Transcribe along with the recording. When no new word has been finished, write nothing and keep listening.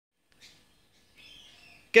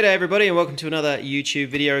G'day everybody and welcome to another YouTube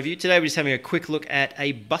video review. Today we're just having a quick look at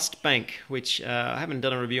a bust bank, which I haven't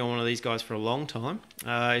done a review on one of these guys for a long time.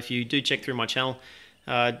 If you do check through my channel,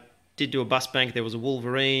 did do a bust bank. There was a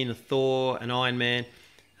Wolverine, a Thor, an Iron Man,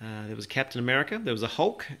 there was a Captain America, there was a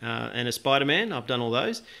Hulk, and a Spider-Man. I've done all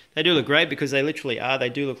those. They do look great because they literally are. They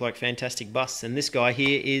do look like fantastic busts. And this guy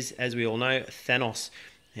here is, as we all know, Thanos.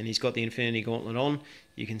 And he's got the Infinity Gauntlet on.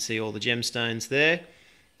 You can see all the gemstones there.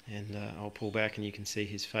 And I'll pull back and you can see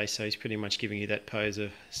his face, so he's pretty much giving you that pose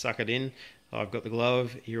of suck it in, I've got the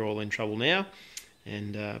glove, you're all in trouble now.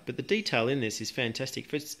 And but the detail in this is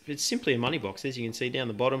fantastic. It's simply a money box. As you can see down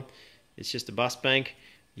the bottom, it's just a bust bank.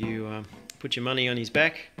 You put your money on his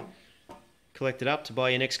back, collect it up to buy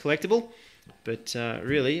your next collectible. But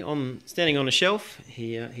really, standing on a shelf,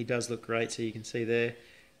 he does look great. So you can see there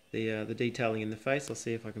the detailing in the face. I'll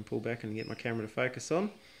see if I can pull back and get my camera to focus on.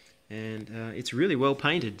 And it's really well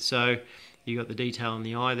painted. So you got the detail in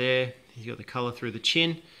the eye there, you got the colour through the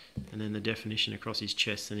chin, and then the definition across his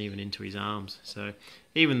chest and even into his arms. So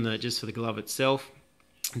even just for the glove itself,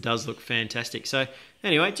 it does look fantastic. So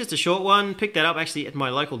anyway, just a short one. Picked that up actually at my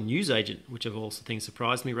local newsagent, which of all things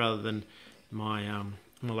surprised me, rather than my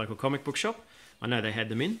local comic book shop. I know they had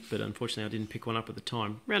them in, but unfortunately I didn't pick one up at the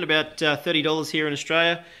time. Around about $30 here in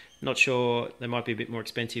Australia. Not sure, they might be a bit more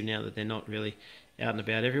expensive now that they're not really out and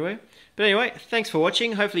about everywhere. But anyway, thanks for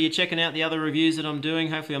watching. Hopefully you're checking out the other reviews that I'm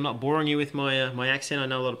doing. Hopefully I'm not boring you with my accent. I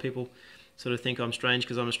know a lot of people sort of think I'm strange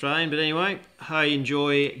because I'm Australian. But anyway, I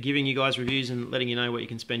enjoy giving you guys reviews and letting you know what you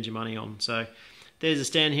can spend your money on. So there's a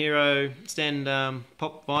Stand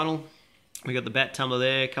Pop vinyl. We got the Bat Tumbler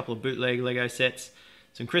there, a couple of bootleg Lego sets,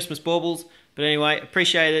 some Christmas baubles. But anyway,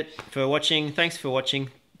 appreciate it for watching. Thanks for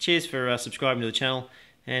watching. Cheers for subscribing to the channel.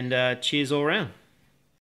 And cheers all around.